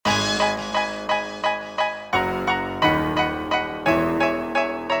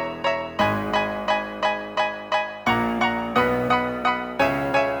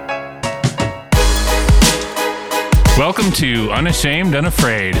Welcome to Unashamed,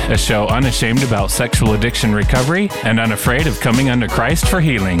 Unafraid, a show unashamed about sexual addiction recovery and unafraid of coming unto Christ for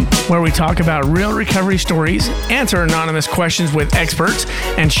healing. Where we talk about real recovery stories, answer anonymous questions with experts,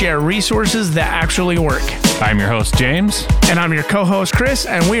 and share resources that actually work. I'm your host, James. And I'm your co-host, Chris,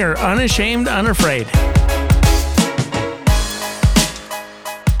 and we are Unashamed, Unafraid.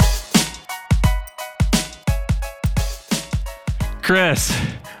 Chris.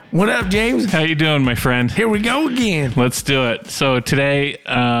 What up, James? How you doing, my friend? Here we go again. Let's do it. So today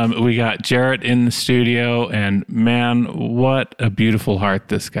we got Jarrett in the studio, and man, what a beautiful heart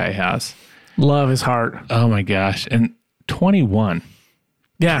this guy has. Love his heart. Oh my gosh. And 21.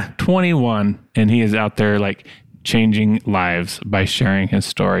 Yeah. 21, and he is out there like changing lives by sharing his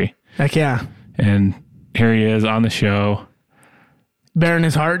story. Heck yeah. And here he is on the show. Bearing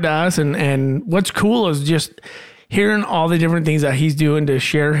his heart to us. And what's cool is just hearing all the different things that he's doing to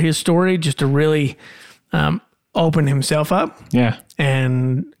share his story, just to really open himself up. Yeah.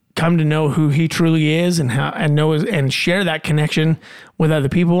 And come to know who he truly is and share that connection with other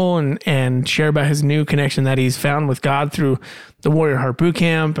people and share about his new connection that he's found with God through the Warrior Heart Boot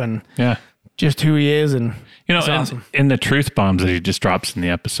Camp and just who he is. And you know, it's awesome. in the truth bombs that he just drops in the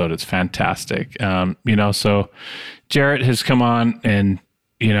episode, it's fantastic. So Jarrett has come on and,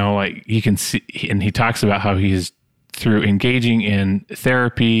 like you can see, and he talks about how he's through engaging in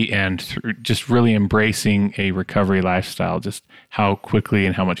therapy and through just really embracing a recovery lifestyle, just how quickly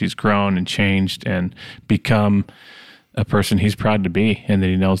and how much he's grown and changed and become a person he's proud to be, and that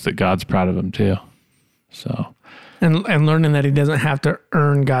he knows that God's proud of him too. So, and learning that he doesn't have to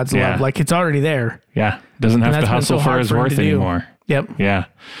earn God's love, like it's already there. Yeah, doesn't have to hustle for his worth anymore. Yep. Yeah.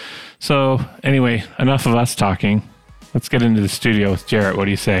 So anyway, enough of us talking. Let's get into the studio with Jarrett. What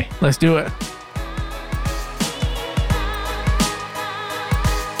do you say? Let's do it.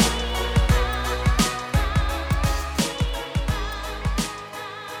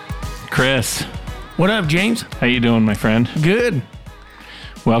 Chris. What up, James? How you doing, my friend? Good.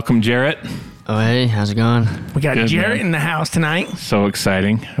 Welcome, Jarrett. Oh, hey, how's it going? We got Good, Jarrett man. in the house tonight. So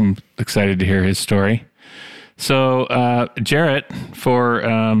exciting. I'm excited to hear his story. So, Jarrett, for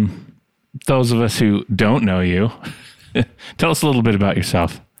those of us who don't know you, tell us a little bit about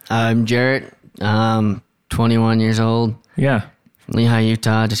yourself. I'm Jarrett. 21 years old. Yeah. From Lehi,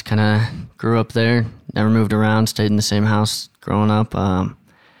 Utah. Just kind of grew up there. Never moved around. Stayed in the same house growing up.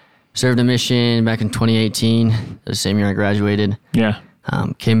 Served a mission back in 2018, the same year I graduated. Yeah.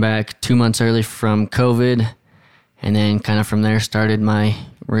 Came back 2 months early from COVID, and then kind of from there started my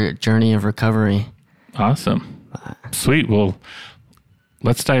journey of recovery. Awesome. Sweet. Well,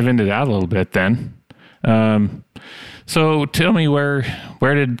 let's dive into that a little bit then. So tell me where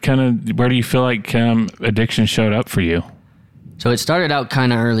do you feel like addiction showed up for you? So it started out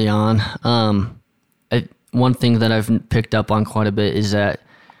kind of early on. One thing that I've picked up on quite a bit is that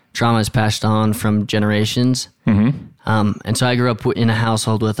trauma is passed on from generations. Mm-hmm. And so I grew up in a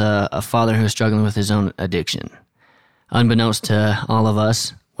household with a father who was struggling with his own addiction, unbeknownst to all of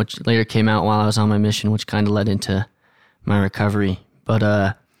us, which later came out while I was on my mission, which kind of led into my recovery.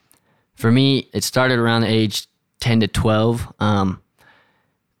 But for me, it started around the age 10 to 12. My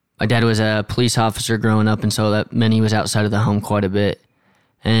dad was a police officer growing up, and so that meant he was outside of the home quite a bit.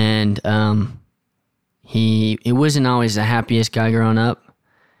 And he wasn't always the happiest guy growing up.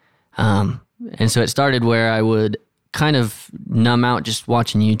 And so it started where I would kind of numb out just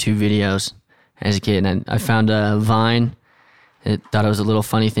watching YouTube videos as a kid. And I found a Vine. I thought it was a little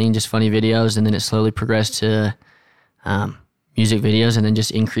funny thing, just funny videos. And then it slowly progressed to music videos, and then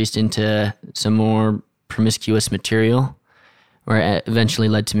just increased into some more promiscuous material, where it eventually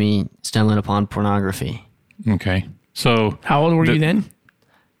led to me stumbling upon pornography. Okay. So How old were you then?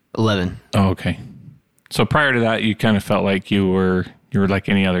 11. Oh, okay. So prior to that, you kind of felt like you were like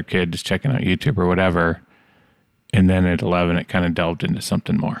any other kid, just checking out YouTube or whatever. And then at 11, it kind of delved into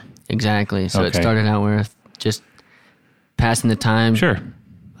something more. Exactly. So Okay. it started out with just passing the time. Sure.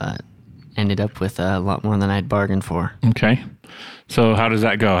 But ended up with a lot more than I'd bargained for. Okay. So how does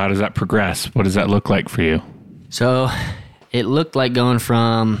that go? How does that progress? What does that look like for you? So it looked like going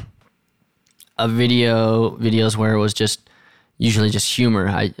from videos where it was just usually just humor.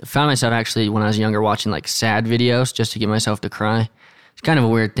 I found myself actually when I was younger watching like sad videos just to get myself to cry. It's kind of a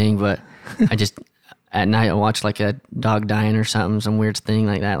weird thing, but I just at night I watch like a dog dying or something, some weird thing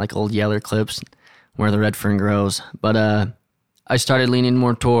like that, like old Yeller clips where the red fern grows. But I started leaning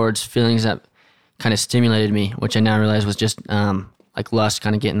more towards feelings that kind of stimulated me, which I now realize was just like lust,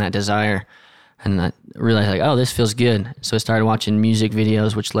 kind of getting that desire. And I realized like, oh, this feels good. So I started watching music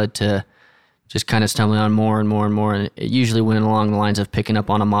videos, which led to just kind of stumbling on more and more and more. And it usually went along the lines of picking up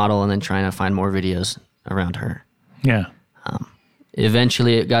on a model and then trying to find more videos around her. Yeah.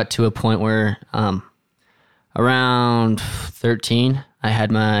 Eventually, it got to a point where around 13,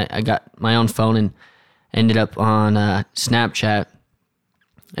 I got my own phone and ended up on Snapchat.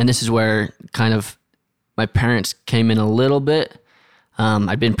 And this is where kind of my parents came in a little bit.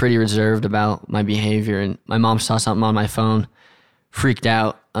 I'd been pretty reserved about my behavior, and my mom saw something on my phone, freaked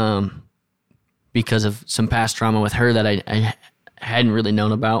out because of some past trauma with her that I hadn't really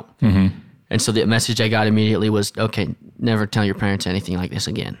known about. Mm-hmm. And so the message I got immediately was, okay, never tell your parents anything like this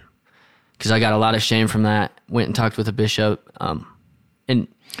again. Because I got a lot of shame from that. Went and talked with a bishop. And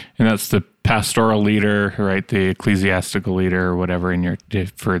that's the pastoral leader, right? The ecclesiastical leader or whatever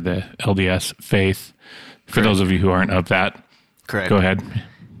for the LDS faith. For Correct. those of you who aren't of that. Correct. Go ahead.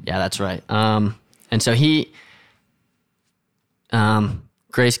 Yeah, that's right. And so he,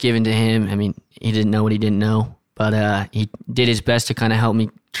 grace given to him. I mean, he didn't know what he didn't know, but he did his best to kind of help me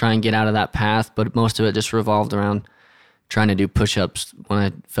try and get out of that path. But most of it just revolved around trying to do push-ups when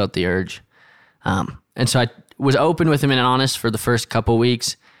I felt the urge. And so I was open with him and honest for the first couple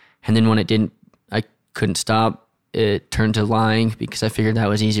weeks. And then when I couldn't stop, it turned to lying because I figured that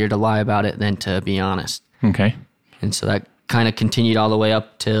was easier to lie about it than to be honest. Okay. And so that kind of continued all the way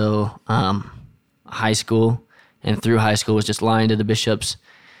up till high school. And through high school was just lying to the bishops,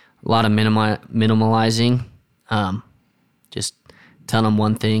 a lot of minimalizing, just telling them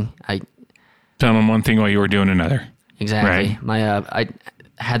one thing. Telling them one thing while you were doing another. Exactly. Right. I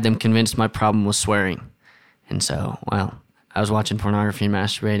had them convinced my problem was swearing. And so, I was watching pornography and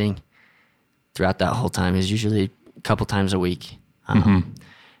masturbating throughout that whole time. It was usually a couple times a week.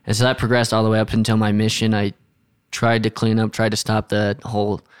 And so that progressed all the way up until my mission. I tried to clean up, tried to stop the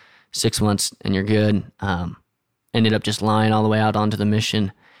whole 6 months and you're good. Ended up just lying all the way out onto the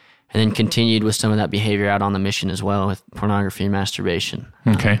mission, and then continued with some of that behavior out on the mission as well with pornography and masturbation.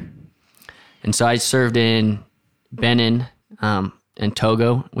 Okay. And so I served in Benin and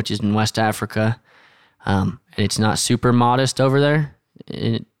Togo, which is in West Africa. And it's not super modest over there,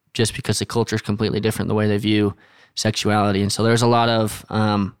 just because the culture is completely different, the way they view sexuality. And so there's a lot of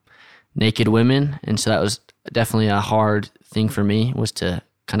naked women. And so that was definitely a hard thing for me, was to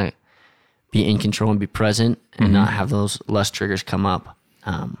kind of be in control and be present and not have those lust triggers come up.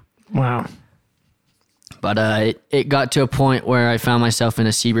 Wow. But it got to a point where I found myself in a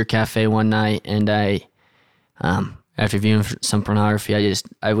cyber cafe one night, and I, after viewing some pornography,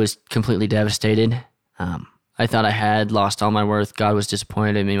 I was completely devastated. I thought I had lost all my worth. God was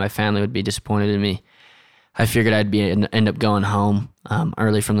disappointed in me. My family would be disappointed in me. I figured I'd end up going home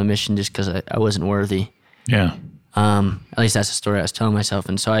early from the mission just because I wasn't worthy. Yeah. At least that's the story I was telling myself.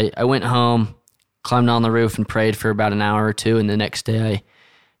 And so I went home, climbed on the roof and prayed for about an hour or two. And the next day I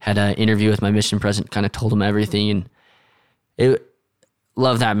had an interview with my mission president, kind of told him everything. And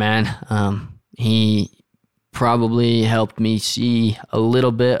love that man. He probably helped me see a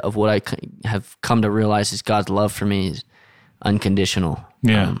little bit of what I have come to realize is God's love for me is unconditional.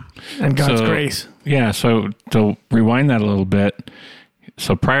 Yeah. And God's grace. Yeah. So to rewind that a little bit.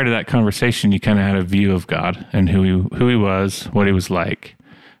 So prior to that conversation, you kind of had a view of God and who he was, what he was like.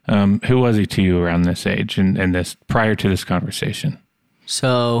 Who was he to you around this age and this prior to this conversation?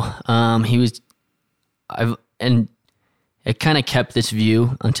 So he was, and it kind of kept this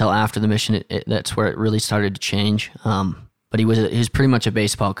view until after the mission. That's where it really started to change. But he was pretty much a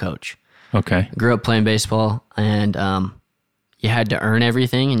baseball coach. Okay. I grew up playing baseball, and you had to earn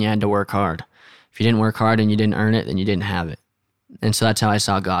everything and you had to work hard. If you didn't work hard and you didn't earn it, then you didn't have it. And so that's how I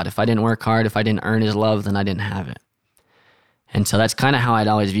saw God. If I didn't work hard, if I didn't earn his love, then I didn't have it. And so that's kind of how I'd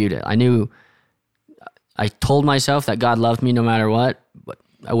always viewed it. I told myself that God loved me no matter what, but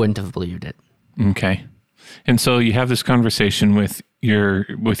I wouldn't have believed it. Okay. And so you have this conversation with your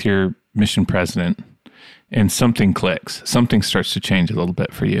mission president, and something clicks. Something starts to change a little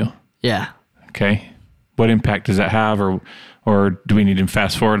bit for you. Yeah. Okay. What impact does that have, or do we need to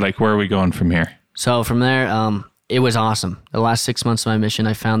fast forward? Like, where are we going from here? So from there, it was awesome. The last 6 months of my mission,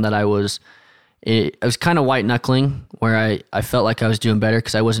 I found that I was kind of white knuckling, where I felt like I was doing better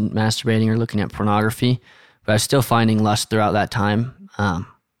because I wasn't masturbating or looking at pornography, but I was still finding lust throughout that time.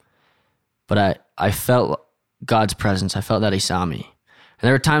 But I felt God's presence. I felt that he saw me. And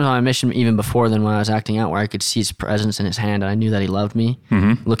there were times on my mission, even before then, when I was acting out, where I could see his presence in his hand, and I knew that he loved me.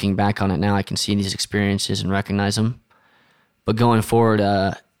 Mm-hmm. Looking back on it now, I can see these experiences and recognize them. But going forward,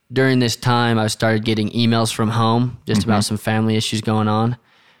 during this time, I started getting emails from home just about some family issues going on,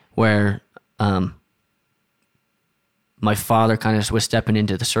 where my father kind of was stepping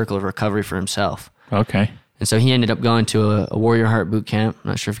into the circle of recovery for himself. Okay. And so he ended up going to a Warrior Heart boot camp. I'm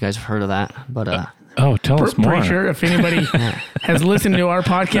not sure if you guys have heard of that, but tell us more. Pretty sure if anybody has listened to our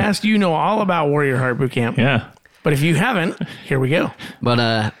podcast, you know all about Warrior Heart boot camp. Yeah. But if you haven't, here we go.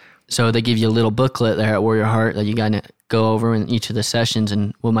 But so they give you a little booklet there at Warrior Heart that you got to go over in each of the sessions.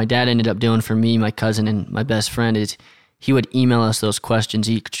 And what my dad ended up doing for me, my cousin, and my best friend is he would email us those questions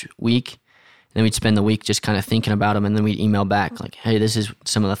each week. And then we'd spend the week just kind of thinking about them. And then we'd email back like, hey, this is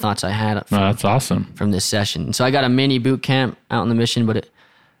some of the thoughts I had That's awesome. from this session. And so I got a mini boot camp out in the mission, but it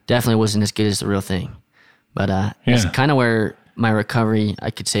definitely wasn't as good as the real thing. But it's kind of where my recovery,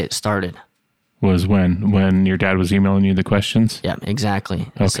 I could say it started. Was when your dad was emailing you the questions? Yeah,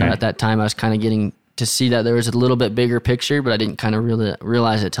 exactly. Okay. So at that time, I was kind of getting to see that there was a little bit bigger picture, but I didn't kind of really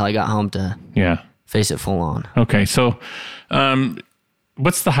realize it till I got home to face it full on. Okay. So,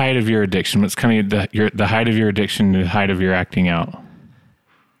 what's the height of your addiction? What's kind of the height of your addiction, the height of your acting out?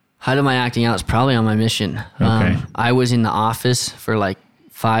 Height of my acting out is probably on my mission. Okay. I was in the office for like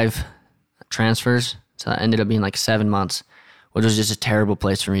 5 transfers, so that ended up being like 7 months, which was just a terrible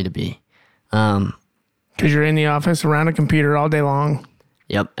place for me to be. Because you're in the office around a computer all day long.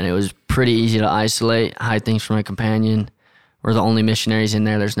 Yep, and it was pretty easy to isolate, hide things from my companion. We're the only missionaries in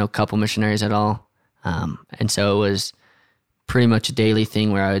there. There's no couple missionaries at all. And so it was pretty much a daily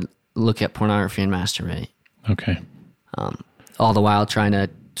thing where I would look at pornography and masturbate. Okay. All the while trying to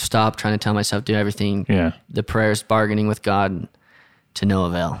tell myself do everything. Yeah. The prayers, bargaining with God to no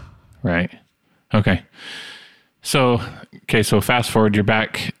avail. Right. Okay. So fast forward, you're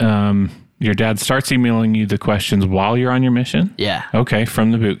back. Your dad starts emailing you the questions while you're on your mission? Yeah. Okay,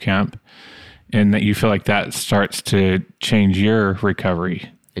 from the boot camp. And that you feel like that starts to change your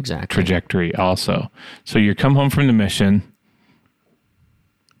recovery trajectory also. So you come home from the mission.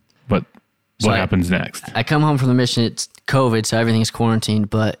 What happens next? I come home from the mission. It's COVID, so everything's quarantined.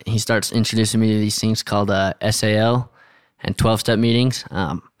 But he starts introducing me to these things called SAL and 12-step meetings.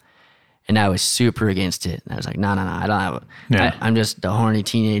 And I was super against it. I was like, no, I don't have it. Yeah. I'm just a horny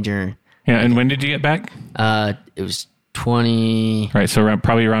teenager. Yeah, and when did you get back? It was 20... Right, so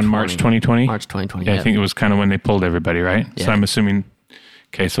probably around March 2020? March 2020, yeah. I think it was kind of when they pulled everybody, right? Yeah. So I'm assuming...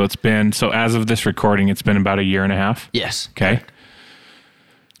 Okay, so as of this recording, it's been about a year and a half? Yes. Okay.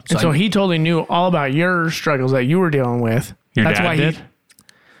 So he totally knew all about your struggles that you were dealing with. That's dad why did?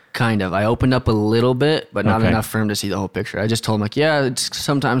 Kind of. I opened up a little bit, but not enough for him to see the whole picture. I just told him, like, yeah, it's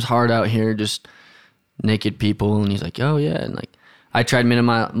sometimes hard out here, just naked people. And he's like, oh, yeah. And like, I tried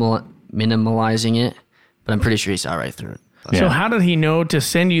minimalizing it, but I'm pretty sure he saw right through it. Yeah. So how did he know to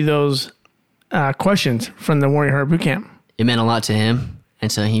send you those questions from the Warrior Heart Bootcamp? It meant a lot to him.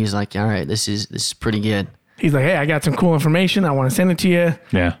 And so he was like, all right, this is pretty good. He's like, hey, I got some cool information. I want to send it to you.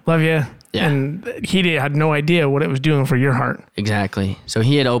 Yeah. Love you. Yeah. And he had no idea what it was doing for your heart. Exactly. So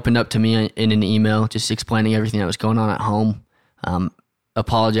he had opened up to me in an email, just explaining everything that was going on at home,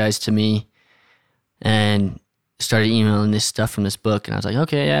 apologized to me, and started emailing this stuff from this book. And I was like,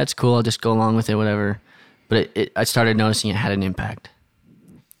 okay, yeah, it's cool. I'll just go along with it, whatever. But I started noticing it had an impact.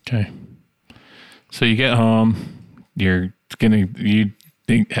 Okay. So you get home, are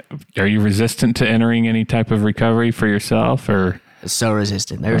you resistant to entering any type of recovery for yourself, or? So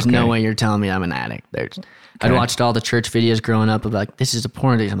resistant. There's no way you're telling me I'm an addict. I'd watched all the church videos growing up of like, this is a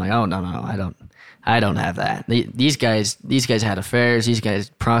porn addiction. I'm like, oh, no, I don't have that. These guys had affairs. These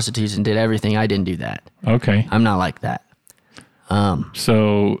guys prostitutes and did everything. I didn't do that. Okay. I'm not like that.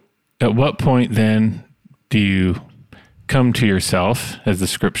 So at what point then do you come to yourself, as the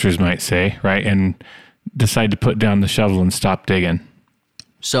scriptures might say, right, and decide to put down the shovel and stop digging?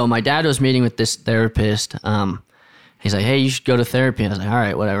 So my dad was meeting with this therapist. He's like, hey, you should go to therapy. I was like, all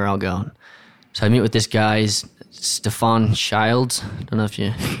right, whatever, I'll go. So I meet with this guy, Stefan Shields. I don't know if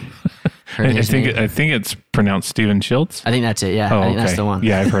you heard his name. I think it's pronounced Stephen Shields. I think that's it, yeah. I think that's the one.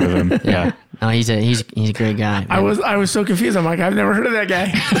 Yeah, I've heard of him. Yeah. No, he's a great guy. I was so confused. I'm like, I've never heard of that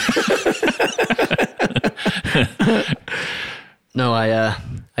guy. No, I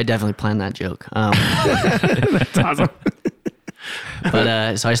definitely planned that joke. That's awesome.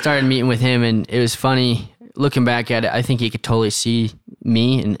 But so I started meeting with him, and it was funny. Looking back at it, I think he could totally see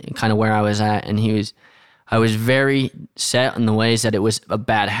me and kind of where I was at. And I was very set in the ways that it was a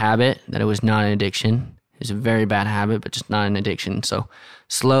bad habit, that it was not an addiction. It was a very bad habit, but just not an addiction. So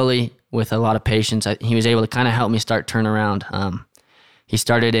slowly, with a lot of patience, he was able to kind of help me start turn around. He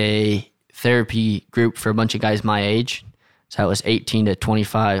started a therapy group for a bunch of guys my age. So I was 18 to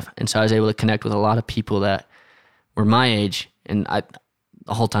 25. And so I was able to connect with a lot of people that were my age. And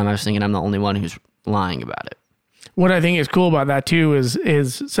the whole time I was thinking I'm the only one who's lying about it. What I think is cool about that too is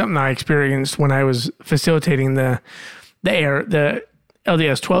something I experienced when I was facilitating the LDS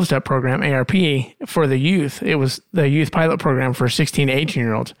 12-step program, ARP, for the youth. It was the youth pilot program for 16 to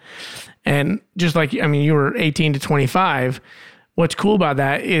 18-year-olds. And just like, I mean, you were 18 to 25. What's cool about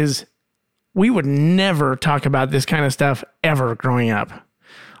that is we would never talk about this kind of stuff ever growing up.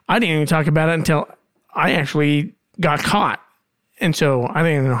 I didn't even talk about it until I actually got caught. And so I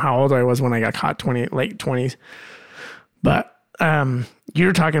didn't even know how old I was when I got caught, late 20s. But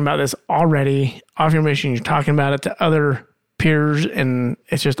you're talking about this already off your mission. You're talking about it to other peers, and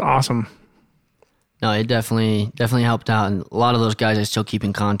it's just awesome. No, it definitely helped out. And a lot of those guys I still keep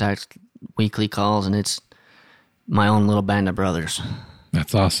in contact, weekly calls, and it's my own little band of brothers.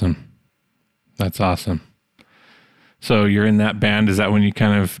 That's awesome. That's awesome. So you're in that band. Is that when you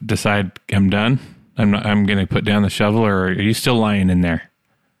kind of decide I'm done? I'm going to put down the shovel, or are you still lying in there?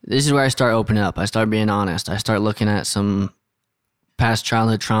 This is where I start opening up. I start being honest. I start looking at some past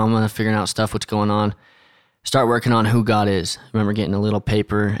childhood trauma, figuring out stuff, what's going on. Start working on who God is. I remember getting a little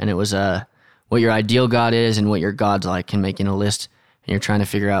paper, and it was what your ideal God is and what your God's like, and making a list. And you're trying to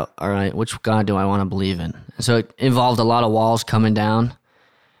figure out, all right, which God do I want to believe in? And so it involved a lot of walls coming down.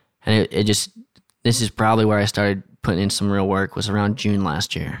 And this is probably where I started putting in some real work, was around June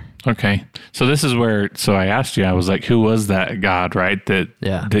last year. Okay. So this is where, so I asked you, I was like, who was that God, right?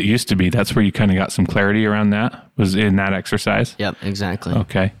 That used to be. That's where you kind of got some clarity around that, was in that exercise? Yep, exactly.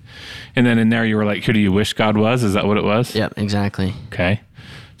 Okay. And then in there you were like, who do you wish God was? Is that what it was? Yep, exactly. Okay.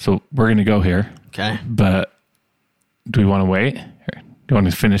 So we're going to go here. Okay. But do we want to wait? Or do you want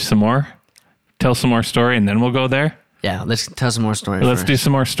to finish some more? Tell some more story and then we'll go there? Yeah, let's tell some more stories. Let's do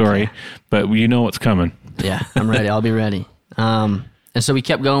some more story, but you know what's coming. Yeah, I'm ready. I'll be ready. And so we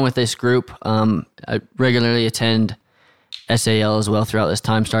kept going with this group. I regularly attend SAL as well throughout this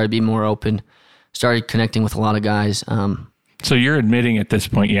time, started to be more open, started connecting with a lot of guys. So you're admitting at this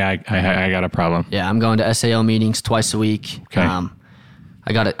point, yeah, I got a problem. Yeah, I'm going to SAL meetings twice a week. Okay.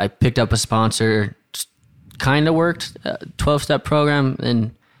 I picked up a sponsor, kind of worked a 12-step program,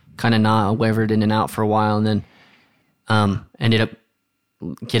 and kind of not, wavered in and out for a while, and then ended up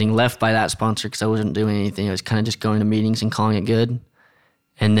getting left by that sponsor because I wasn't doing anything. I was kind of just going to meetings and calling it good.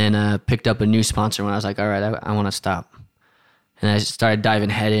 And then picked up a new sponsor when I was like, all right, I want to stop. And I started diving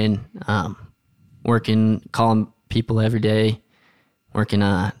head in, working, calling people every day, working,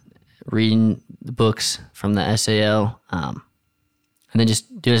 reading the books from the SAL, and then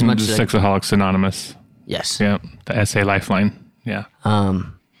just do as much as Sexaholics Anonymous. Yes. Yeah, the SA Lifeline. Yeah.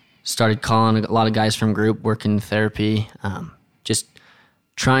 Started calling a lot of guys from group, working therapy, just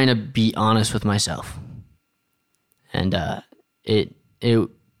trying to be honest with myself. And I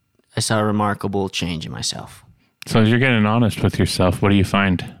saw a remarkable change in myself. So as you're getting honest with yourself, what do you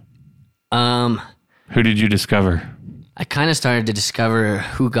find? Who did you discover? I kind of started to discover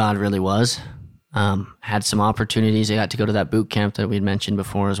who God really was. Had some opportunities. I got to go to that boot camp that we'd mentioned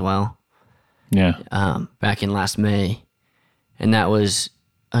before as well. Yeah. Back in last May. And that was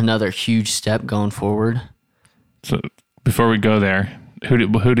another huge step going forward. So before we go there,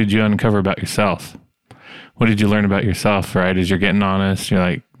 who did you uncover about yourself? What did you learn about yourself, right? As you're getting honest, you're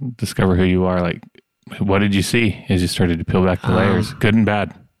like, discover who you are. Like, what did you see as you started to peel back the layers, good and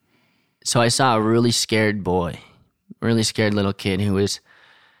bad? So I saw a really scared boy, really scared little kid who was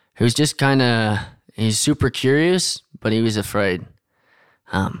just kind of, he's super curious, but he was afraid.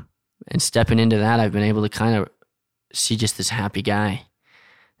 And stepping into that, I've been able to kind of see just this happy guy,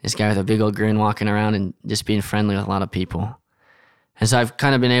 this guy with a big old grin walking around and just being friendly with a lot of people. And so I've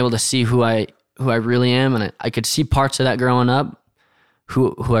kind of been able to see who I really am, and I could see parts of that growing up.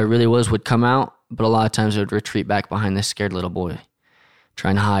 Who I really was would come out, but a lot of times I would retreat back behind this scared little boy,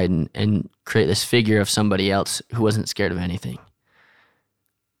 trying to hide and create this figure of somebody else who wasn't scared of anything.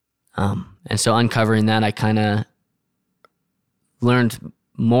 And so uncovering that, I kind of learned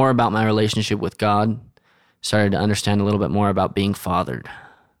more about my relationship with God, started to understand a little bit more about being fathered.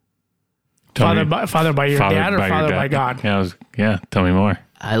 Father by your dad or father by God? Yeah, tell me more.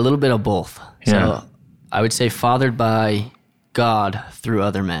 A little bit of both. Yeah. So I would say fathered by God through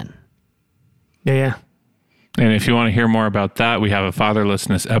other men. Yeah. And if you want to hear more about that, we have a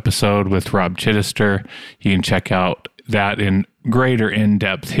fatherlessness episode with Rob Chittister. You can check out that in greater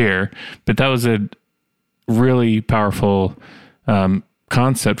in-depth here. But that was a really powerful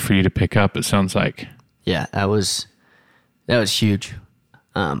concept for you to pick up, it sounds like. Yeah, that was huge.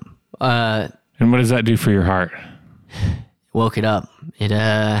 And what does that do for your heart? Woke it up. It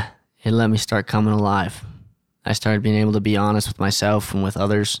let me start coming alive. I started being able to be honest with myself and with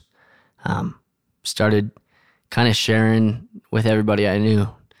others. Started kind of sharing with everybody I knew.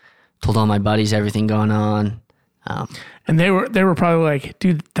 Told all my buddies everything going on. And they were probably like,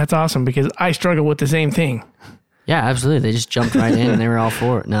 dude, that's awesome because I struggle with the same thing. Yeah, absolutely. They just jumped right in and they were all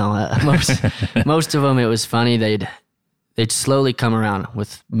for it. No, most of them, it was funny. They'd slowly come around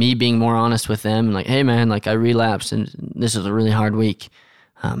with me being more honest with them and like, hey man, like I relapsed and this is a really hard week.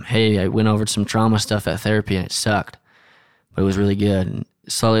 hey, I went over some trauma stuff at therapy and it sucked, but it was really good. And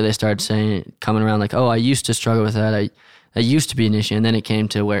slowly they started saying, coming around like, oh, I used to struggle with that. I used to be an issue. And then it came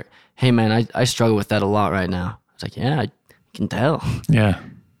to where, hey man, I struggle with that a lot right now. I was like, yeah, I can tell. Yeah.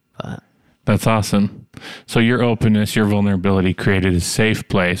 But that's awesome. So your openness, your vulnerability created a safe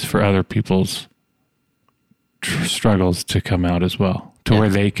place for other people's struggles to come out as well, to where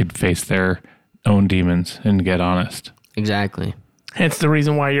they could face their own demons and get honest. Exactly. Hence the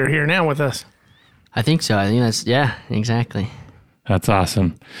reason why you're here now with us. I think so. I think that's, yeah, exactly. That's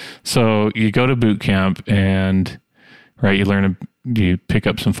awesome. So you go to boot camp and, right, you pick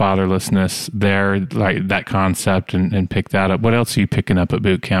up some fatherlessness there, like that concept, and pick that up. What else are you picking up at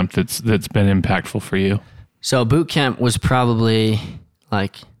boot camp that's been impactful for you? So boot camp was probably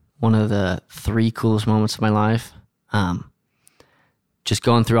like one of the 3 coolest moments of my life. Just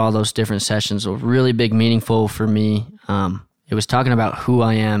going through all those different sessions were really big, meaningful for me. It was talking about who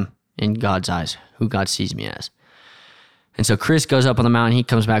I am in God's eyes, who God sees me as. And so Chris goes up on the mountain, he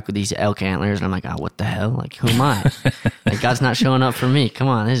comes back with these elk antlers, and I'm like, oh, what the hell? Like, who am I? Like, God's not showing up for me. Come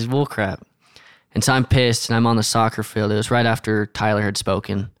on, this is bull crap. And so I'm pissed, and I'm on the soccer field. It was right after Tyler had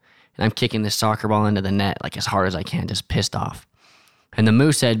spoken, and I'm kicking this soccer ball into the net, like, as hard as I can, just pissed off. And the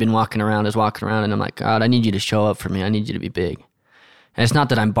moose had been walking around, and I'm like, God, I need you to show up for me. I need you to be big. And it's not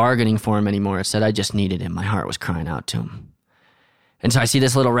that I'm bargaining for him anymore. It's that I just needed him. My heart was crying out to him. And so I see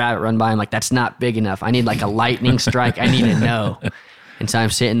this little rabbit run by. I'm like, that's not big enough. I need like a lightning strike. I need to know. And so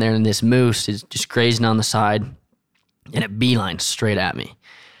I'm sitting there and this moose is just grazing on the side and it beelines straight at me.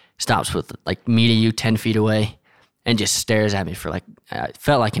 Stops with like me to you 10 feet away and just stares at me for like, it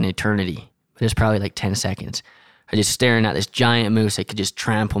felt like an eternity, but it was probably like 10 seconds. I just staring at this giant moose that could just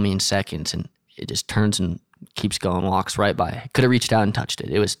trample me in seconds, and it just turns and keeps going, walks right by. I could have reached out and touched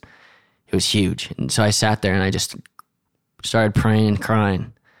it. It was huge. And so I sat there and I just started praying and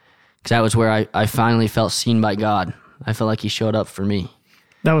crying, because that was where I finally felt seen by God. I felt like he showed up for me.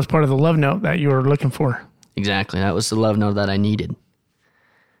 That was part of the love note that you were looking for. Exactly. That was the love note that I needed.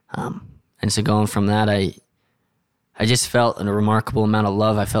 And so going from that, I just felt a remarkable amount of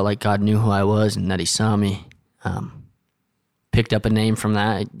love. I felt like God knew who I was and that he saw me. Picked up a name from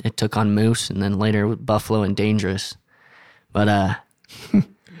that. It took on Moose, and then later with Buffalo and Dangerous. But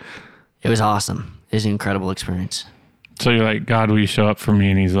it was awesome. It was an incredible experience. So you're like, God, will you show up for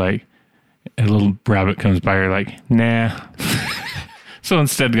me? And he's like, a little rabbit comes by. You're like, nah. So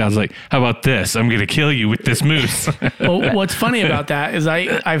instead, God's like, how about this? I'm going to kill you with this moose. Well, what's funny about that is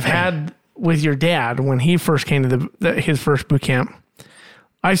I've had with your dad, when he first came to his first boot camp,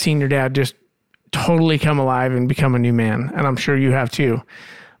 I've seen your dad just totally come alive and become a new man. And I'm sure you have too.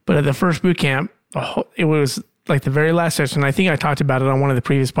 But at the first boot camp, it was like the very last session. I think I talked about it on one of the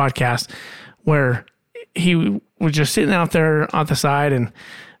previous podcasts, where he was just sitting out there on the side, and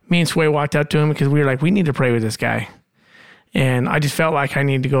me and Sway walked up to him because we were like, we need to pray with this guy. And I just felt like I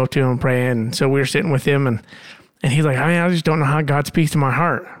needed to go up to him and pray. And so we were sitting with him, and he's like, I just don't know how God speaks to my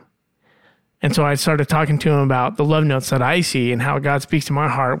heart. And so I started talking to him about the love notes that I see and how God speaks to my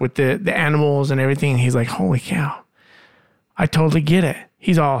heart with the animals and everything. And he's like, holy cow, I totally get it.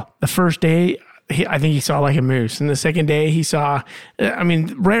 He's all, the first day, I think he saw like a moose. And the second day he saw,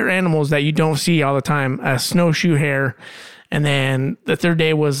 rare animals that you don't see all the time, a snowshoe hare. And then the third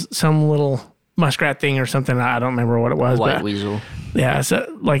day was some little muskrat thing or something. I don't remember what it was. White weasel. Yeah. So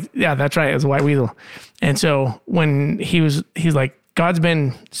that's right. It was a white weasel. And so when he's like, God's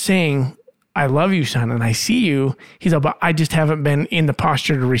been saying, I love you, son, and I see you. He's like, but I just haven't been in the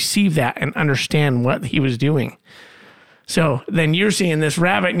posture to receive that and understand what he was doing. So then you're seeing this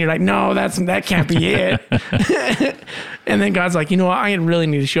rabbit and you're like, no, that can't be it. And then God's like, you know what? I really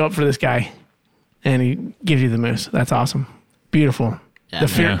need to show up for this guy. And he gives you the moose. That's awesome. Beautiful. Yeah,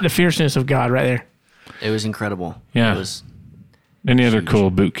 the fierceness of God right there. It was incredible. Yeah. It was Any other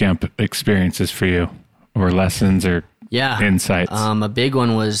cool boot camp experiences for you, or lessons or insights? A big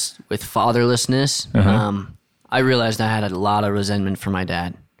one was with fatherlessness. Uh-huh. I realized I had a lot of resentment for my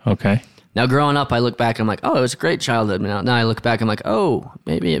dad. Okay. Now, growing up, I look back and I'm like, oh, it was a great childhood. Now I look back and I'm like, oh,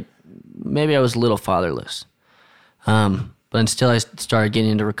 maybe I was a little fatherless. But until I started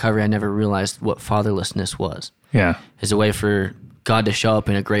getting into recovery, I never realized what fatherlessness was. Yeah. As a way for God to show up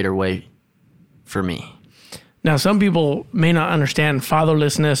in a greater way for me. Now, some people may not understand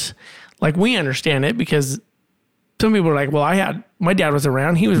fatherlessness like we understand it, because some people are like, well, my dad was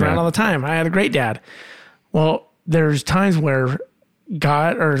around. He was around all the time. I had a great dad. Well, there's times where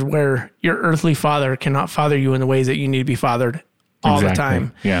God, or where your earthly father cannot father you in the ways that you need to be fathered all the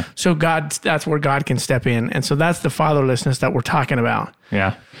time. Yeah. So that's where God can step in. And so that's the fatherlessness that we're talking about.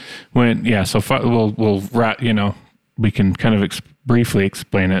 Yeah. So we'll we can kind of briefly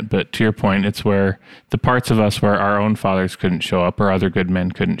explain it, but to your point, it's where the parts of us where our own fathers couldn't show up or other good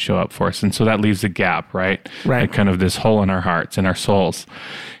men couldn't show up for us. And so that leaves a gap, right? Right. Like kind of this hole in our hearts and our souls.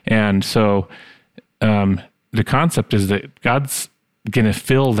 And so the concept is that God's going to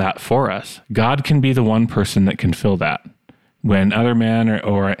fill that for us. God can be the one person that can fill that. When other men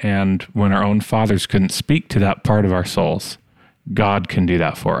and when our own fathers couldn't speak to that part of our souls, God can do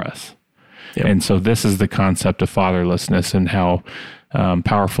that for us. Yep. And so this is the concept of fatherlessness and how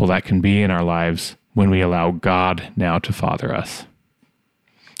powerful that can be in our lives when we allow God now to father us.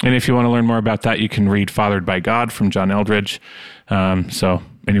 And if you want to learn more about that, you can read Fathered by God from John Eldredge. So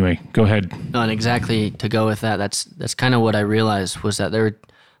anyway, go ahead. No, and exactly to go with that, that's kind of what I realized was that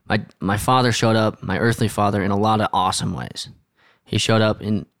my father showed up, my earthly father, in a lot of awesome ways. He showed up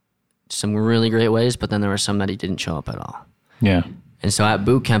in some really great ways, but then there were some that he didn't show up at all. Yeah. And so at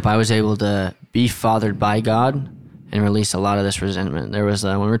boot camp, I was able to be fathered by God and release a lot of this resentment. There was,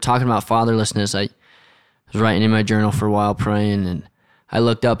 when we were talking about fatherlessness, I was writing in my journal for a while, praying, and I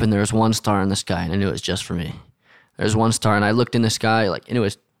looked up and there was one star in the sky, and I knew it was just for me. There was one star, and I looked in the sky, and it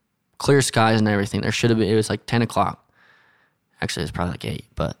was clear skies and everything. There should have been, it was like 10 o'clock. Actually, it was probably like 8,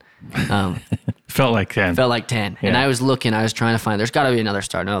 but Felt like 10. Felt like 10. Yeah. And I was looking, I was trying to find, there's got to be another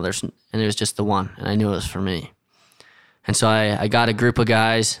star. No, and it was just the one, and I knew it was for me. And so I got a group of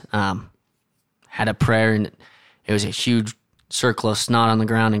guys, had a prayer, and it was a huge circle of snot on the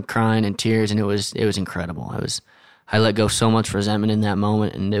ground and crying and tears, and it was incredible. I let go so much resentment in that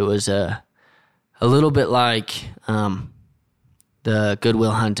moment, and it was a little bit like the Good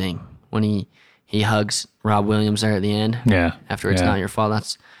Will Hunting when he hugs Rob Williams there at the end. Yeah. After It's Not Your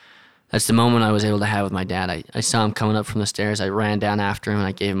Fault. That's the moment I was able to have with my dad. I saw him coming up from the stairs. I ran down after him, and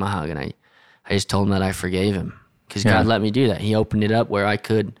I gave him a hug, and I just told him that I forgave him because God let me do that. He opened it up where I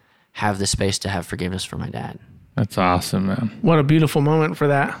could have the space to have forgiveness for my dad. That's awesome, man. What a beautiful moment for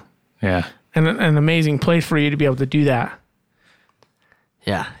that. Yeah. And an amazing place for you to be able to do that.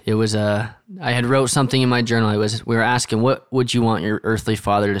 Yeah, it was I had wrote something in my journal. We were asking, what would you want your earthly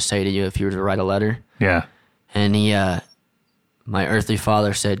father to say to you if you were to write a letter? Yeah. And my earthly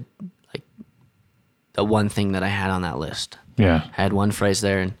father said, like, the one thing that I had on that list. Yeah. I had one phrase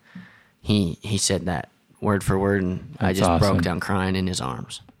there, and he said that word for word, and I just awesome. broke down crying in his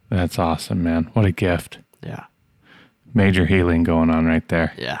arms. That's awesome, man. What a gift. Yeah. Major healing going on right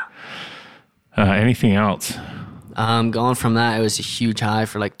there. Yeah. Anything else? Going from that, it was a huge high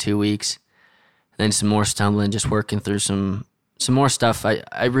for like 2 weeks. Then some more stumbling, just working through some more stuff.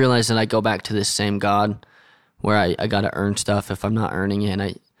 I realized that I go back to this same God where I got to earn stuff if I'm not earning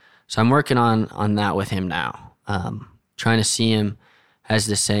it. So I'm working on that with him now, trying to see him as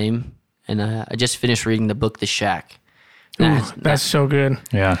the same. And I just finished reading the book, The Shack. That's so good.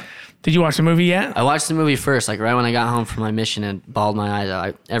 Yeah. Did you watch the movie yet? I watched the movie first, like right when I got home from my mission, and bawled my eyes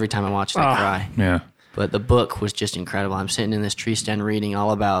out. Every time I watch it, I cry. Yeah. But the book was just incredible. I'm sitting in this tree stand reading all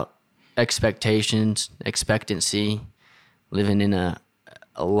about expectations, expectancy, living in a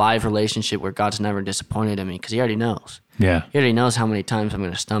live relationship where God's never disappointed in me because he already knows. Yeah. He already knows how many times I'm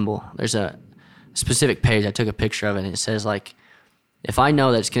going to stumble. There's a specific page, I took a picture of it, and it says, like, if I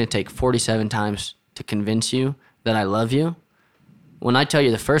know that it's going to take 47 times to convince you that I love you, when I tell you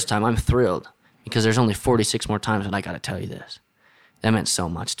the first time, I'm thrilled because there's only 46 more times when I got to tell you this. That meant so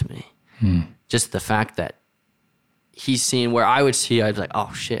much to me. Just the fact that he's seeing where I would see, I'd be like,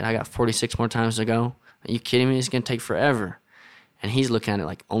 oh shit, I got 46 more times to go. Are you kidding me? It's going to take forever. And he's looking at it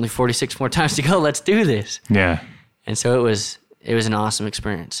like, only 46 more times to go. Let's do this. Yeah. And so it was an awesome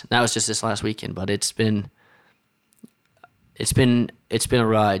experience. That was just this last weekend, but it's been a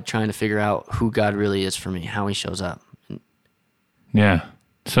ride trying to figure out who God really is for me, how he shows up. Yeah.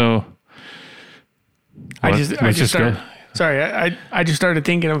 So I just started, go. sorry, I just started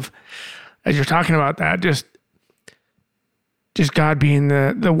thinking of, as you're talking about that, just God being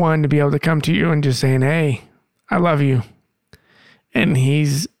the one to be able to come to you and just saying, hey, I love you. And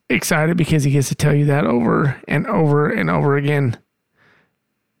he's excited because he gets to tell you that over and over and over again.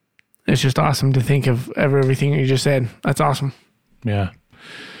 It's just awesome to think of everything you just said. That's awesome. Yeah.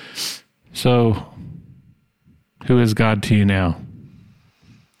 So who is God to you now?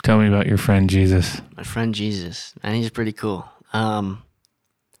 Tell me about your friend Jesus. My friend Jesus, man, he's pretty cool.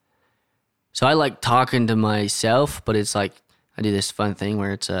 So I like talking to myself, but it's like I do this fun thing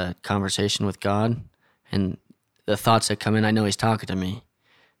where it's a conversation with God, and the thoughts that come in, I know he's talking to me.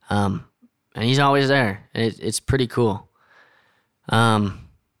 And he's always there. It's pretty cool.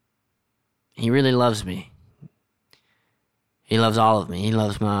 He really loves me. He loves all of me. He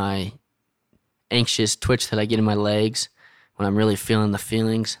loves my anxious twitch that I get in my legs when I'm really feeling the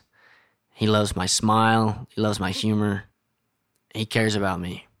feelings. He loves my smile. He loves my humor. He cares about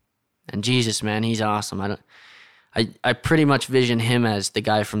me. And Jesus, man, he's awesome. I pretty much vision him as the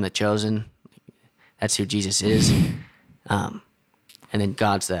guy from The Chosen. That's who Jesus is. And then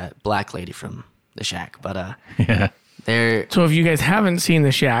God's that black lady from The Shack. But Yeah. So if you guys haven't seen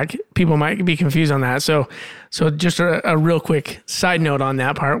The Shack, people might be confused on that. So just a real quick side note on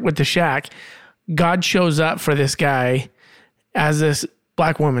that part with The Shack, God shows up for this guy as this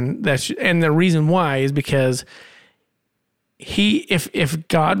black woman. And the reason why is because if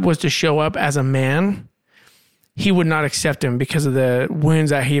God was to show up as a man, he would not accept him because of the wounds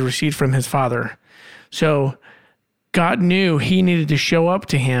that he received from his father. So God knew he needed to show up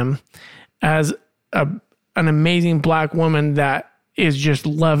to him as an amazing black woman that is just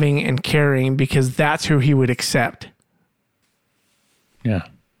loving and caring, because that's who he would accept. Yeah.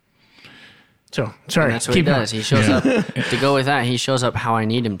 So, sorry. And that's what he does. He shows up, to go with that, he shows up how I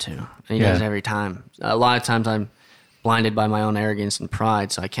need him to. And he does it every time. A lot of times I'm blinded by my own arrogance and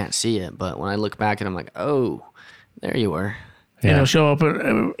pride, so I can't see it. But when I look back at him, I'm like, oh, there you were. And he'll show up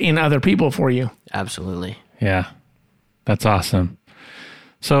in other people for you. Absolutely. Yeah. That's awesome.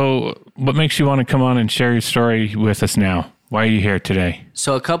 So what makes you want to come on and share your story with us now? Why are you here today?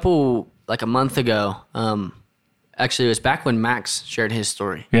 So a month ago, actually it was back when Max shared his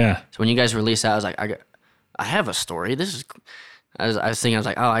story. Yeah. So when you guys released that, I was like, I have a story. I was thinking, I was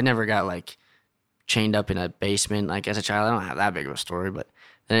like, oh, I never got like chained up in a basement. Like as a child, I don't have that big of a story. But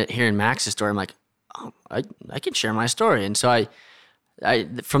then hearing Max's story, I'm like, oh, I can share my story. And so I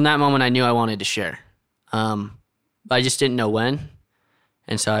from that moment, I knew I wanted to share. But I just didn't know when.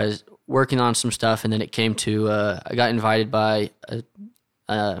 And so I was working on some stuff, and then it came to, I got invited by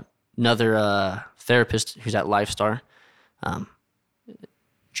another therapist who's at Lifestar,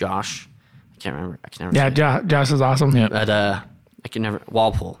 Josh. I can't remember. I can never. Yeah, Josh is awesome. Yeah. But I can never.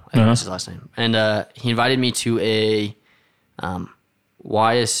 Walpole, I think that's his last name. And he invited me to a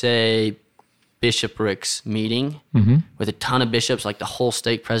YSA bishoprics meeting with a ton of bishops, like the whole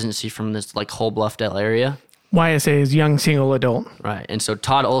stake presidency from this like whole Bluffdale area. YSA is young single adult. Right. And so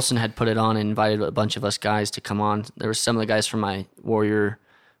Todd Olson had put it on and invited a bunch of us guys to come on. There were some of the guys from my warrior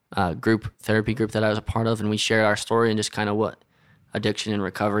therapy group that I was a part of, and we shared our story and just kind of what addiction and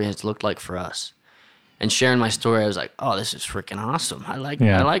recovery has looked like for us. And sharing my story, I was like, oh, this is freaking awesome. I like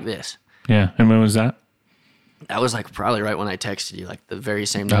this. Yeah. And when was that? That was like probably right when I texted you, like the very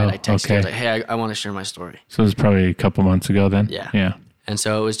same night I texted you. I was like, hey, I want to share my story. So it was probably a couple months ago then? Yeah. Yeah. And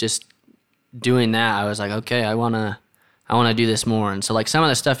so it was just doing that. I was like, okay, I want to do this more. And so like some of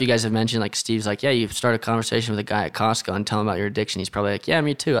the stuff you guys have mentioned, like Steve's like, yeah, you start a conversation with a guy at Costco and tell him about your addiction. He's probably like, yeah,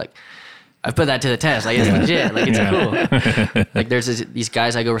 me too. Like I've put that to the test. Like it's legit. Like it's cool. Like there's these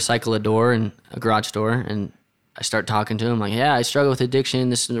guys, I go recycle a garage door, and I start talking to him like, yeah, I struggle with addiction.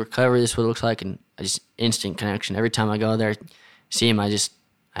 This is recovery. This is what it looks like. And I just instant connection. Every time I go there, see him, I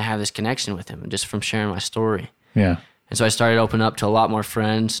have this connection with him just from sharing my story. Yeah. And so I started opening up to a lot more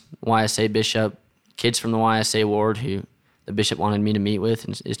friends, YSA bishop, kids from the YSA ward who the bishop wanted me to meet with.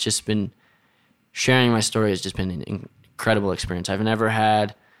 And it's just been, sharing my story has just been an incredible experience. I've never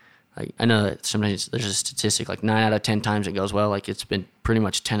had, like, I know that sometimes there's a statistic, like 9 out of 10 times it goes well. Like it's been pretty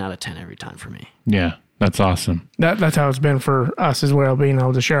much 10 out of 10 every time for me. Yeah. That's awesome. That's how it's been for us as well, being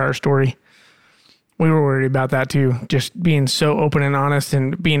able to share our story. We were worried about that too, just being so open and honest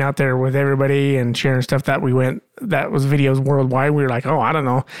and being out there with everybody and sharing stuff that was videos worldwide. We were like, oh, I don't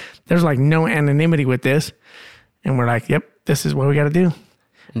know. There's like no anonymity with this. And we're like, yep, this is what we got to do.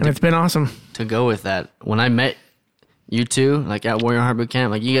 And it's been awesome. To go with that, when I met you two, like at Warrior Heart Boot Camp,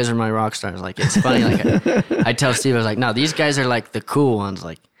 like you guys are my rock stars. Like it's funny. Like I tell Steve, I was like, no, these guys are like the cool ones.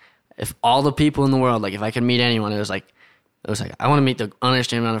 Like if all the people in the world, like if I could meet anyone, it was like, I want to meet the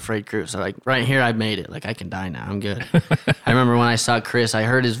Unashamed Unafraid crew. So like right here, I made it. Like I can die now. I'm good. I remember when I saw Chris, I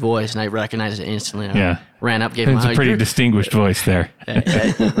heard his voice and I recognized it instantly. I ran up, gave him a hug. It's a pretty distinguished voice there.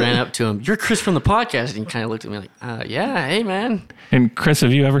 I ran up to him. You're Chris from the podcast. And he kind of looked at me like, yeah, hey man. And Chris,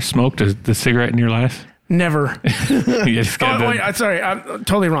 have you ever smoked the cigarette in your life? Never. Sorry, I'm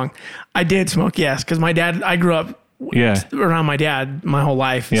totally wrong. I did smoke, yes, because my dad, I grew up around my dad my whole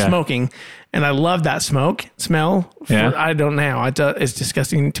life smoking, and I love that smell. I don't now. It's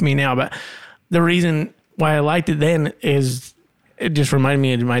disgusting to me now, but the reason why I liked it then is it just reminded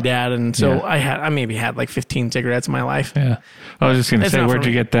me of my dad, and so I maybe had like 15 cigarettes in my life. Yeah, I was just gonna say, where'd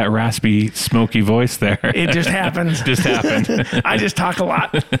you get that raspy, smoky voice there? It just happens. I just talk a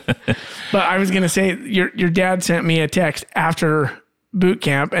lot. But I was gonna say, your dad sent me a text after boot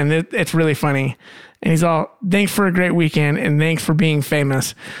camp, and it's really funny. And he's all, thanks for a great weekend and thanks for being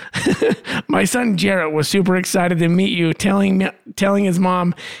famous. My son Jarrett was super excited to meet you, telling his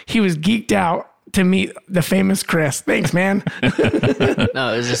mom he was geeked out to meet the famous Chris. Thanks, man. No,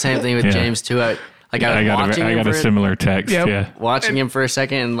 it was the same thing with James too. I was watching him I got a similar text. Yep. Yeah. watching him for a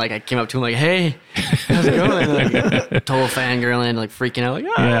second, and like I came up to him like, "Hey, how's it going?" Like, total fangirling, like freaking out, like,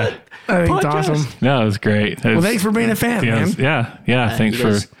 Yeah. I think it's podcast. awesome. No, it was great. Well, thanks for being a fan, man. Yeah. Thanks you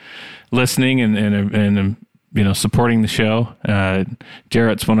guys- for listening and supporting the show.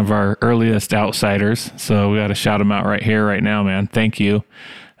 Jarrett's one of our earliest outsiders, so we got to shout him out right here, right now, man. Thank you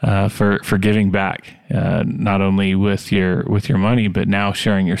for giving back, not only with your money, but now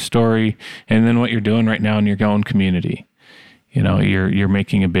sharing your story, and then what you're doing right now in your own community. You know, you're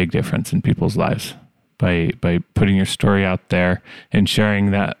making a big difference in people's lives by putting your story out there and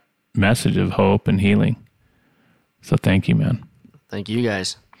sharing that message of hope and healing. So thank you, man. Thank you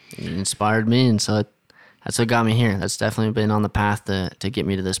guys. You inspired me, and so that's what got me here. That's definitely been on the path to get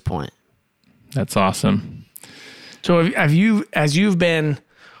me to this point. That's awesome. So have you, as you've been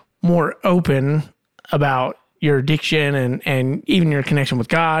more open about your addiction and even your connection with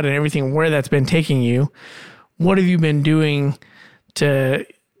God and everything, where that's been taking you, what have you been doing to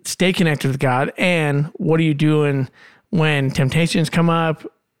stay connected with God? And what are you doing when temptations come up?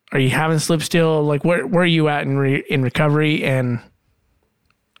 Are you having slip still? Like where are you at in recovery and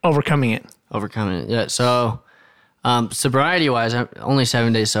overcoming it? Overcoming it. Yeah. So, sobriety wise, I'm only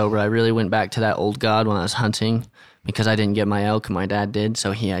 7 days sober. I really went back to that old God when I was hunting because I didn't get my elk and my dad did.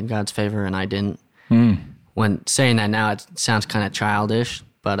 So he had God's favor and I didn't. When saying that now, it sounds kind of childish,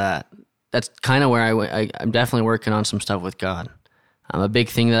 but that's kind of where I'm definitely working on some stuff with God. A big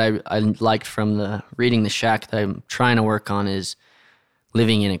thing that I liked from the reading The Shack that I'm trying to work on is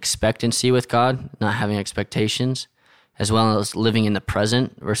living in expectancy with God, not having expectations, as well as living in the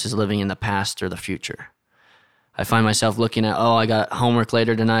present versus living in the past or the future. I find myself looking at, I got homework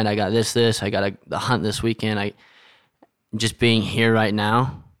later tonight, I got this, I got the hunt this weekend. Just being here right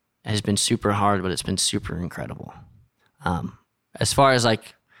now has been super hard, but it's been super incredible. As far as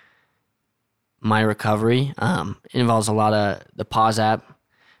like my recovery, it involves a lot of the Pause app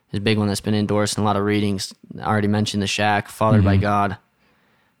is a big one that's been endorsed and a lot of readings. I already mentioned The Shack, Fathered by God.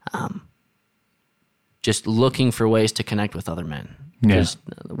 Just looking for ways to connect with other men. Because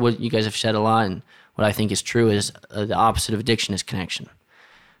what you guys have said a lot, and what I think is true is the opposite of addiction is connection.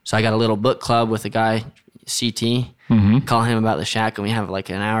 So I got a little book club with a guy, CT, call him about The Shack, and we have like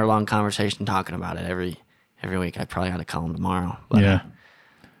an hour-long conversation talking about it every week. I probably got to call him tomorrow. But,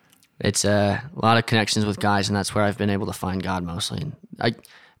 it's a lot of connections with guys, and that's where I've been able to find God mostly. And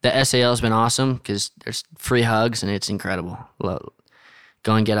the SAL has been awesome because there's free hugs, and it's incredible.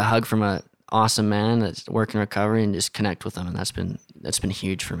 Go and get a hug from a awesome man that's working recovery and just connect with them, and that's been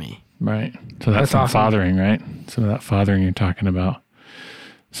huge for me. Right. So that's awesome. Fathering, right? Some of that fathering you're talking about.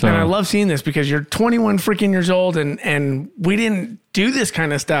 So, and I love seeing this because you're 21 freaking years old and we didn't do this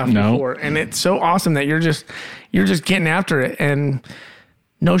kind of stuff before. And it's so awesome that you're just getting after it and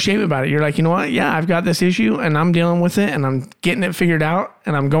no shame about it. You're like, you know what? Yeah, I've got this issue and I'm dealing with it and I'm getting it figured out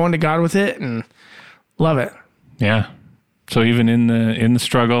and I'm going to God with it and love it. Yeah. So even in the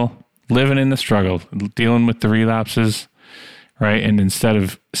struggle, living in the struggle, dealing with the relapses, right? And instead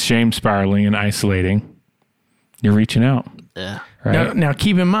of shame spiraling and isolating, you're reaching out. Yeah. Right. Now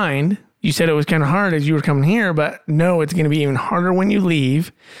keep in mind, you said it was kind of hard as you were coming here, but no, it's going to be even harder when you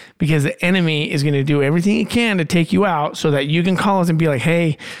leave because the enemy is going to do everything he can to take you out so that you can call us and be like,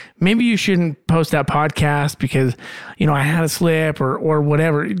 hey, maybe you shouldn't post that podcast because, I had a slip or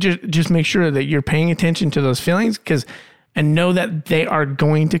whatever. Just make sure that you're paying attention to those feelings and know that they are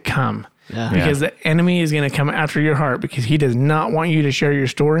going to come because the enemy is going to come after your heart because he does not want you to share your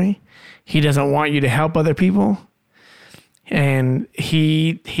story. He doesn't want you to help other people. And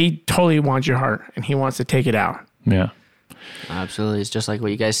he totally wants your heart and he wants to take it out. Yeah. Absolutely. It's just like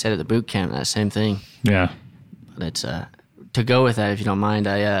what you guys said at the boot camp, that same thing. Yeah. But it's to go with that, if you don't mind,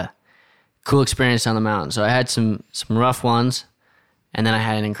 cool experience on the mountain. So I had some rough ones and then I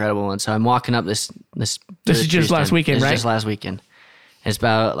had an incredible one. So I'm walking up this is just last weekend, right? Just last weekend. It's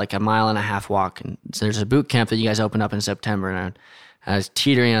about like a 1.5 mile walk. And so there's a boot camp that you guys opened up in September and I was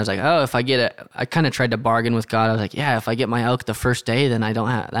teetering. I was like, if I get it, I kind of tried to bargain with God. I was like, if I get my elk the first day, then I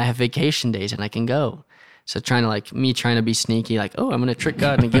have vacation days and I can go. So trying to be sneaky, like, I'm going to trick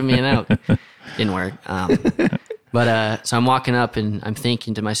God and give me an elk. Didn't work. So I'm walking up and I'm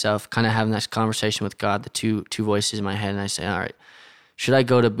thinking to myself, kind of having this conversation with God, the two voices in my head. And I say, all right, should I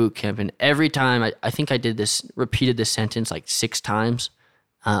go to boot camp? And every time I think I repeated this sentence like 6 times.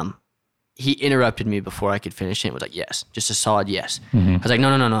 He interrupted me before I could finish it. It was like, yes, just a solid yes. I was like, no,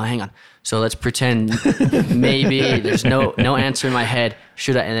 hang on. So let's pretend maybe there's no answer in my head.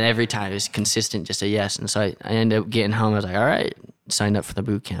 Should I? And then every time it was consistent, just a yes. And so I ended up getting home. I was like, all right, signed up for the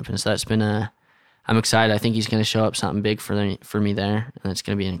boot camp. And so that's been I'm excited. I think he's going to show up something big for me there, and it's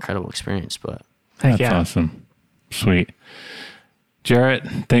going to be an incredible experience. But That's awesome. Sweet. Jarrett,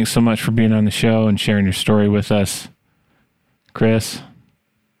 thanks so much for being on the show and sharing your story with us. Chris,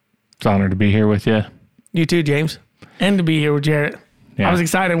 it's an honor to be here with you. You too, James. And to be here with Jarrett. Yeah. I was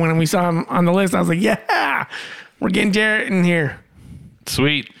excited when we saw him on the list. I was like, yeah, we're getting Jarrett in here.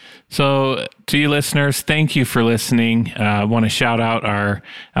 Sweet. So to you listeners, thank you for listening. I want to shout out our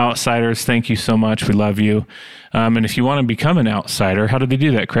outsiders. Thank you so much. We love you. And if you want to become an outsider, how do they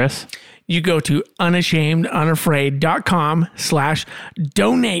do that, Chris? You go to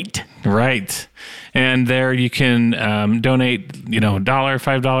unashamedunafraid.com/donate. Right. And there you can donate, $1,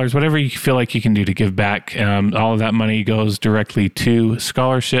 $5, whatever you feel like you can do to give back. All of that money goes directly to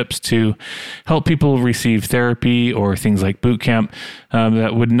scholarships to help people receive therapy or things like boot camp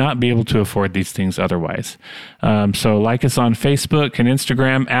that would not be able to afford these things otherwise. So like us on Facebook and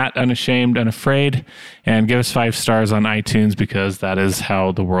Instagram @unashamedunafraid, and give us 5 stars on iTunes, because that is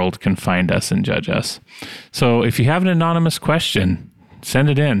how the world can find us and judge us. So if you have an anonymous question, send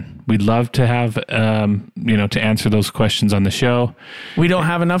it in. We'd love to have, to answer those questions on the show. We don't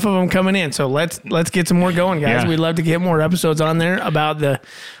have enough of them coming in, so let's get some more going, guys. Yeah. We'd love to get more episodes on there about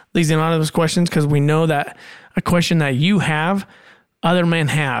these anonymous questions, because we know that a question that you have, other men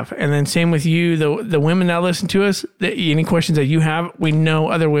have. And then same with you, the women that listen to us, any questions that you have, we know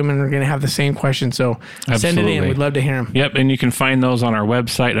other women are going to have the same question. So Send it in. We'd love to hear them. Yep. And you can find those on our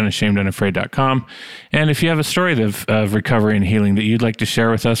website, unashamedunafraid.com. And if you have a story of recovery and healing that you'd like to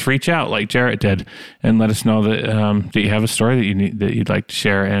share with us, reach out like Jarrett did and let us know that you have a story that you'd like to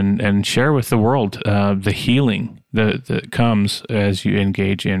share, and share with the world the healing that comes as you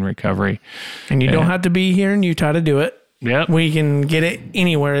engage in recovery. And you don't have to be here in Utah to do it. Yep. We can get it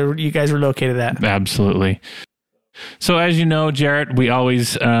anywhere you guys are located at. Absolutely. So as you know, Jarrett, we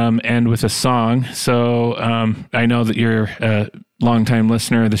always end with a song. So I know that you're a longtime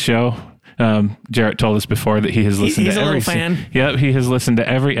listener of the show. Jarrett told us before that he has listened to every fan. Yep, he has listened to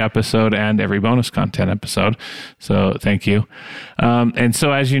every episode and every bonus content episode. So thank you. And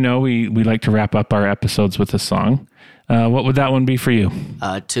so as you know, we like to wrap up our episodes with a song. What would that one be for you?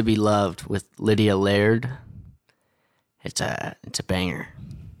 To Be Loved with Lydia Laird. It's a banger.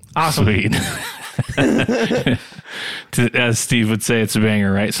 Awesome. Sweet. As Steve would say, it's a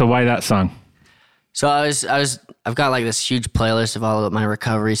banger, right? So why that song? So I've got like this huge playlist of all of my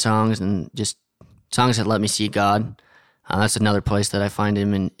recovery songs and just songs that let me see God. That's another place that I find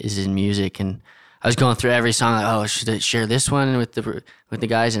him is in music. And I was going through every song, like, should I share this one with the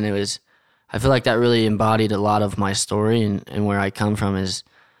guys? And I feel like that really embodied a lot of my story and where I come from is,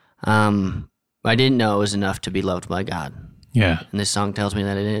 I didn't know it was enough to be loved by God. Yeah. And this song tells me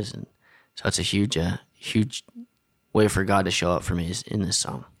that it is. And so it's a huge way for God to show up for me is in this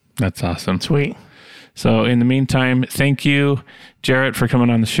song. That's awesome. Sweet. So in the meantime, thank you, Jarrett, for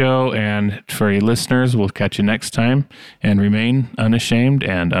coming on the show. And for your listeners, we'll catch you next time, and remain unashamed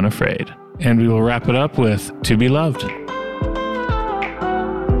and unafraid. And we will wrap it up with To Be Loved.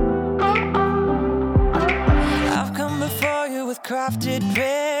 I've come before you with crafted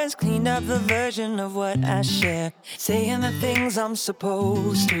prayers, cleaned up the version of what I share, saying the things I'm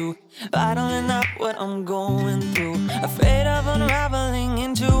supposed to, bottling up what I'm going through, afraid of unraveling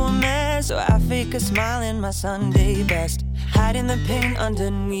into a mess, so I fake a smile in my Sunday best, hiding the pain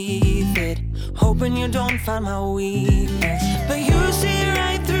underneath it, hoping you don't find my weakness, but you see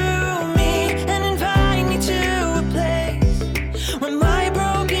right through me and invite me to a place where my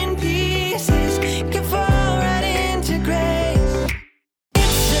broken pieces can fall right into grace.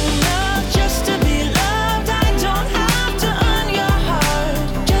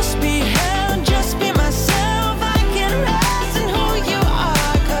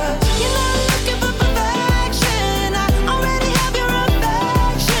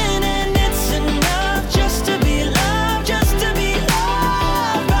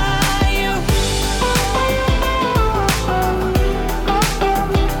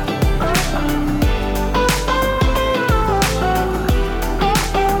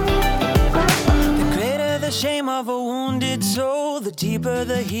 Deeper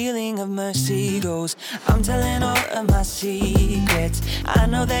the healing of mercy goes. I'm telling all of my secrets. I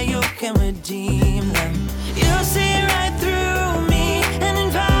know that you can redeem them. You see right